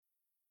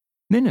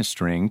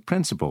Ministering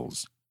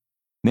Principles.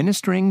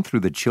 Ministering through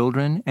the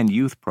Children and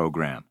Youth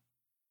Program.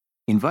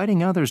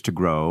 Inviting others to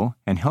grow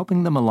and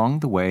helping them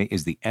along the way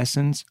is the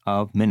essence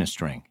of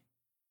ministering.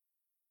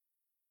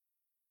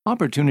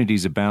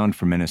 Opportunities abound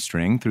for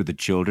ministering through the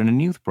Children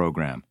and Youth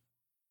Program.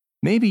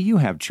 Maybe you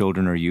have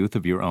children or youth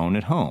of your own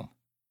at home.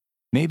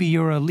 Maybe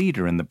you're a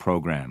leader in the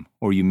program,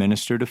 or you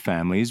minister to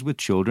families with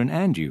children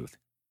and youth.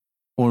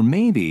 Or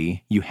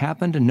maybe you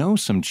happen to know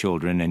some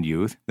children and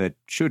youth that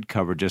should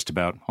cover just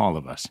about all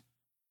of us.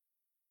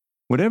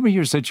 Whatever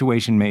your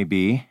situation may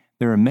be,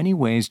 there are many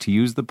ways to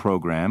use the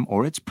program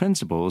or its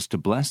principles to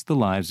bless the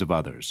lives of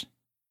others.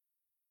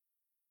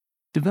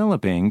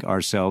 Developing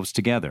ourselves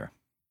together.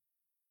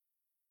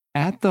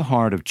 At the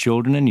heart of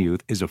children and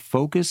youth is a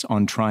focus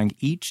on trying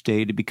each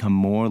day to become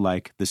more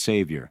like the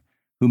Savior,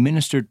 who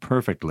ministered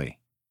perfectly.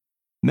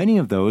 Many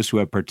of those who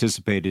have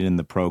participated in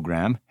the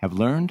program have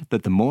learned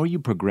that the more you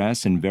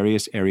progress in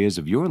various areas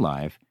of your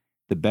life,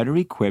 the better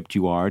equipped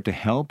you are to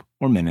help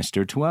or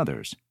minister to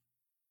others.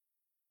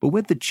 But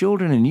with the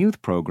Children and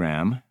Youth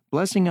Program,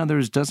 blessing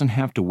others doesn't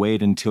have to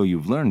wait until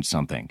you've learned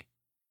something.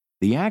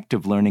 The act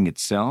of learning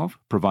itself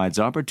provides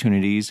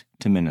opportunities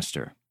to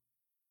minister.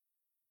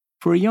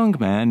 For a young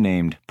man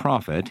named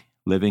Prophet,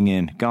 living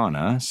in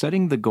Ghana,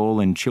 setting the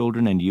goal in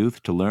children and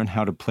youth to learn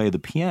how to play the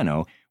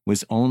piano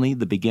was only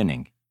the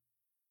beginning.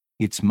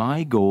 It's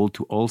my goal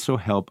to also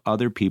help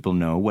other people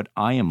know what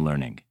I am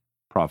learning,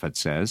 Prophet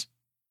says.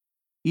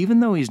 Even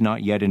though he's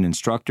not yet an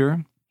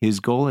instructor, his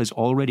goal has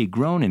already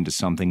grown into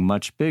something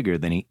much bigger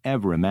than he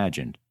ever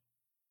imagined.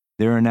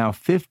 There are now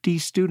 50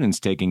 students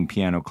taking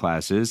piano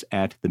classes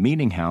at the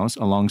Meeting House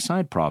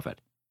alongside Prophet.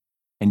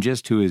 And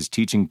just who is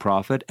teaching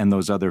Prophet and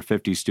those other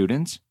 50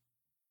 students?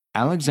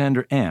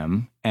 Alexander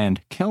M.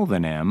 and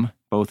Kelvin M.,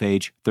 both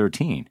age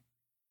 13.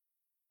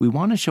 We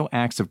want to show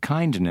acts of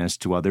kindness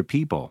to other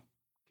people,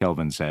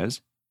 Kelvin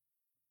says.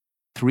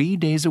 3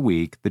 days a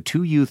week, the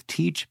two youth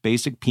teach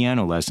basic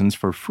piano lessons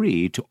for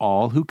free to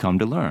all who come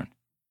to learn.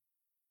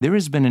 There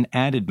has been an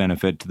added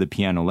benefit to the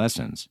piano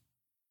lessons.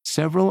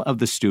 Several of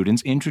the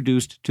students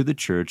introduced to the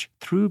church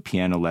through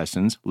piano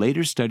lessons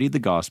later studied the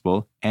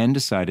gospel and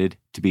decided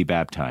to be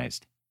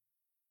baptized.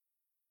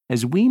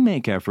 As we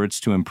make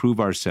efforts to improve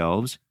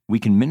ourselves, we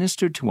can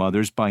minister to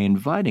others by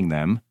inviting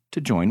them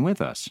to join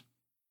with us.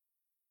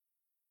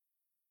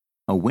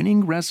 A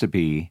winning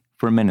recipe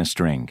for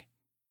ministering.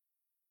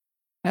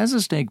 As a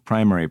stake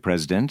primary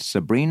president,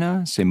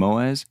 Sabrina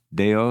Simoes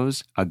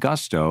Deus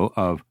Augusto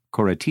of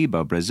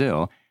Curitiba,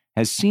 Brazil,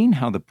 has seen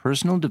how the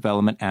personal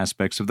development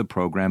aspects of the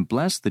program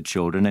bless the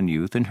children and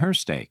youth in her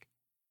stake.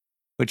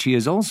 But she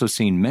has also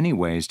seen many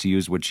ways to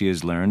use what she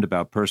has learned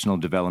about personal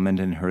development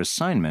in her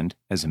assignment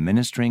as a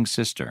ministering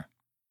sister.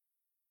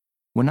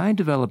 When I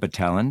develop a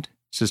talent,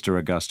 Sister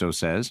Augusto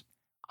says,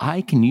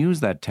 I can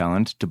use that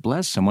talent to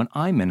bless someone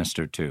I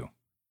minister to.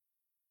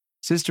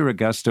 Sister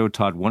Augusto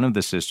taught one of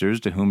the sisters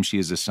to whom she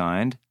is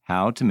assigned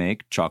how to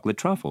make chocolate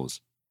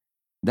truffles.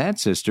 That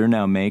sister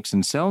now makes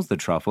and sells the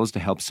truffles to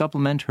help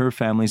supplement her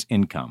family's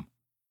income.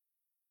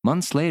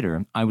 Months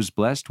later, I was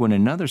blessed when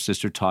another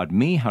sister taught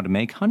me how to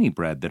make honey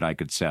bread that I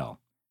could sell.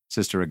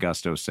 Sister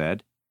Augusto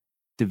said,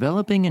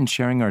 developing and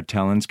sharing our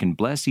talents can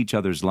bless each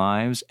other's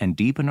lives and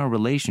deepen our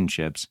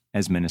relationships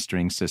as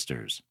ministering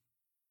sisters.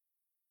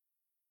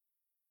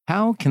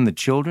 How can the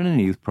Children and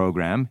Youth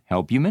Program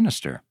help you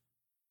minister?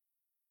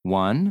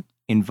 1.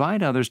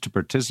 Invite others to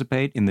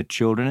participate in the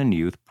Children and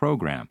Youth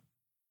Program.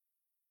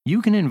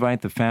 You can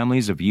invite the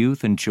families of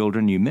youth and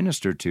children you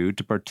minister to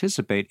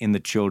participate in the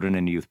Children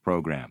and Youth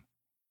Program.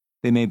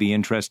 They may be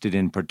interested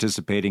in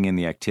participating in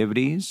the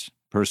activities,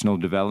 personal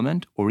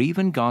development, or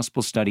even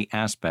gospel study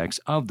aspects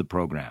of the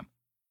program.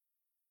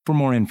 For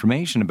more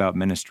information about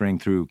ministering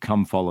through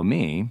Come Follow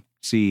Me,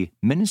 see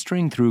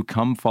Ministering Through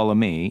Come Follow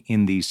Me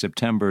in the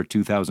September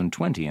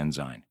 2020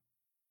 Ensign.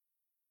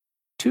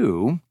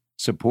 2.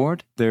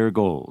 Support their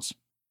goals.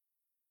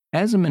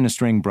 As a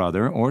ministering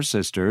brother or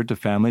sister to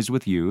families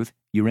with youth,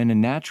 you're in a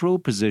natural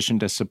position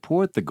to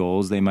support the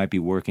goals they might be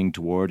working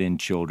toward in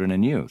children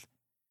and youth.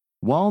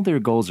 While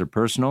their goals are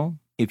personal,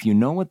 if you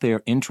know what they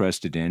are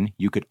interested in,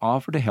 you could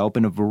offer to help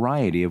in a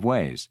variety of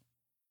ways.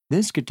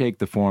 This could take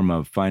the form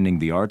of finding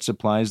the art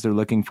supplies they're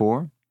looking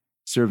for,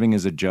 serving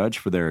as a judge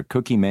for their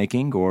cookie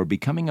making, or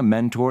becoming a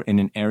mentor in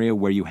an area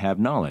where you have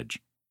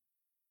knowledge.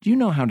 Do you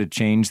know how to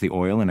change the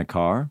oil in a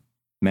car?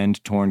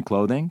 Mend torn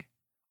clothing?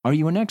 Are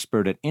you an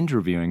expert at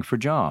interviewing for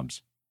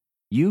jobs?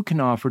 You can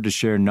offer to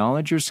share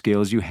knowledge or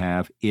skills you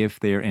have if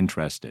they are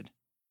interested.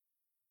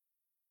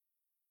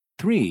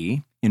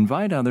 3.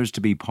 Invite others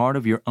to be part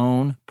of your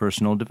own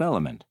personal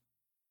development.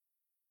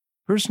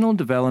 Personal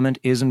development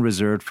isn't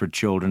reserved for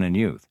children and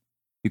youth.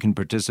 You can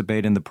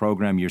participate in the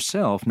program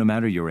yourself no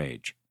matter your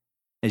age.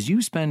 As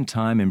you spend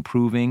time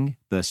improving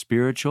the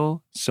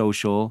spiritual,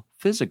 social,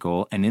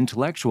 physical, and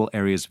intellectual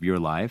areas of your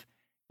life,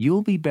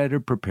 you'll be better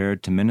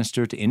prepared to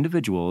minister to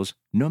individuals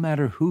no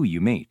matter who you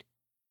meet.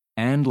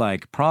 And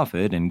like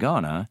Prophet in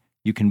Ghana,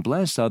 you can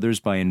bless others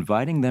by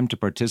inviting them to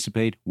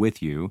participate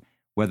with you,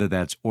 whether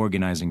that's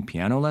organizing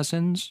piano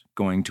lessons,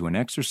 going to an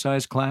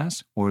exercise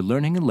class, or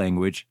learning a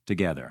language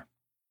together.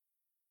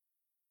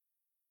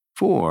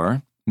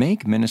 4.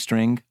 Make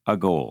ministering a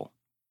goal.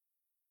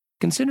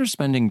 Consider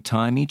spending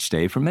time each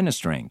day for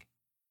ministering.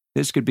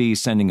 This could be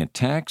sending a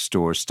text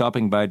or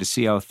stopping by to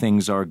see how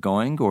things are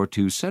going or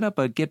to set up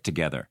a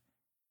get-together.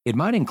 It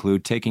might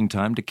include taking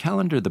time to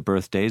calendar the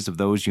birthdays of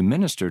those you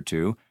minister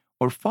to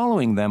or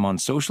following them on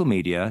social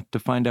media to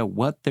find out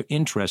what they're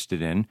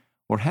interested in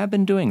or have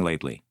been doing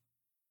lately.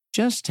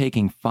 Just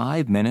taking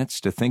 5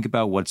 minutes to think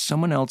about what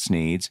someone else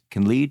needs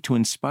can lead to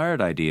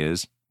inspired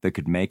ideas that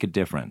could make a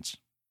difference.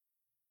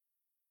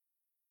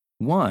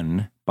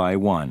 1 by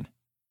 1.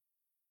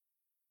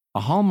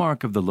 A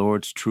hallmark of the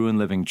Lord's true and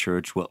living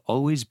church will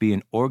always be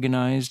an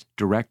organized,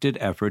 directed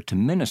effort to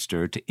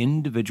minister to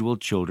individual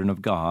children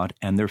of God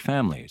and their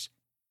families.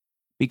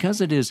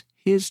 Because it is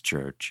His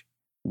church,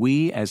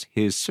 we as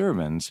His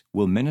servants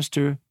will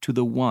minister to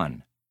the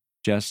one,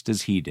 just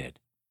as He did.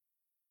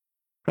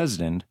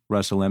 President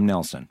Russell M.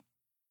 Nelson.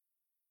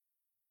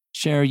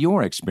 Share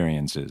your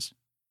experiences.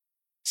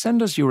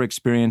 Send us your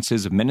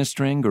experiences of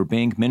ministering or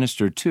being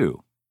ministered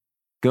to.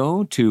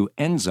 Go to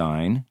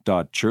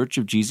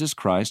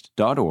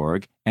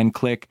ensign.churchofjesuschrist.org and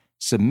click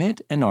Submit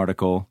an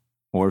Article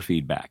or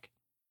Feedback.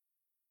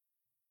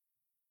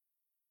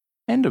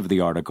 End of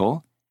the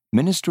article,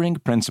 Ministering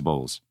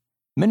Principles,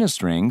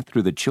 Ministering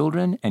Through the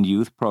Children and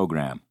Youth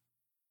Program.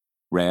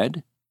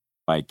 Read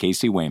by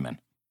Casey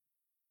Wayman.